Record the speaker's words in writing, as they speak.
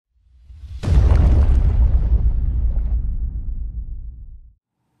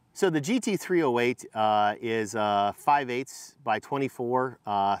So the GT-308 is a 5/8 by 24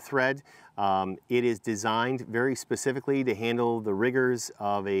 thread. It is designed very specifically to handle the rigors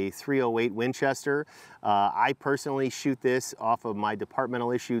of a 308 Winchester. I personally shoot this off of my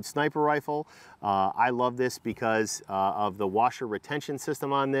departmental issued sniper rifle. I love this because of the washer retention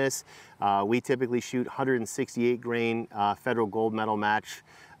system on this. We typically shoot 168 grain federal gold medal match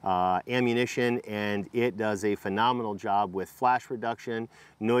ammunition, and it does a phenomenal job with flash reduction,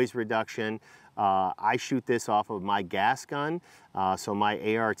 noise reduction. I shoot this off of my gas gun, so my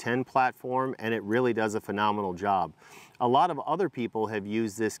AR-10 platform, and it really does a phenomenal job. A lot of other people have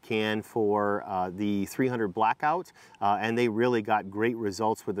used this can for the 300 Blackout, and they really got great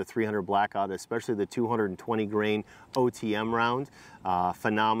results with the 300 Blackout, especially the 220 grain OTM round.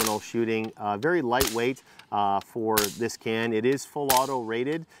 Phenomenal shooting, very lightweight for this can. It is full auto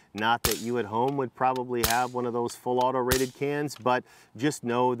rated, not that you at home would probably have one of those full auto rated cans, but just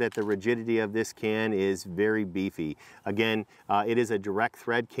know that the rigidity of this can is very beefy. Again, it is a direct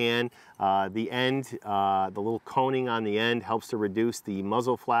thread can. The end, the little coning on the end helps to reduce the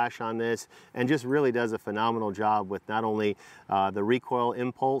muzzle flash on this, and just really does a phenomenal job with not only the recoil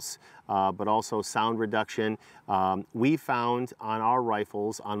impulse, but also sound reduction. We found on our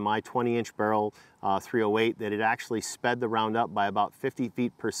rifles, on my 20-inch barrel 308, that it actually sped the round up by about 50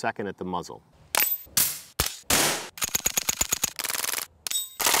 feet per second at the muzzle.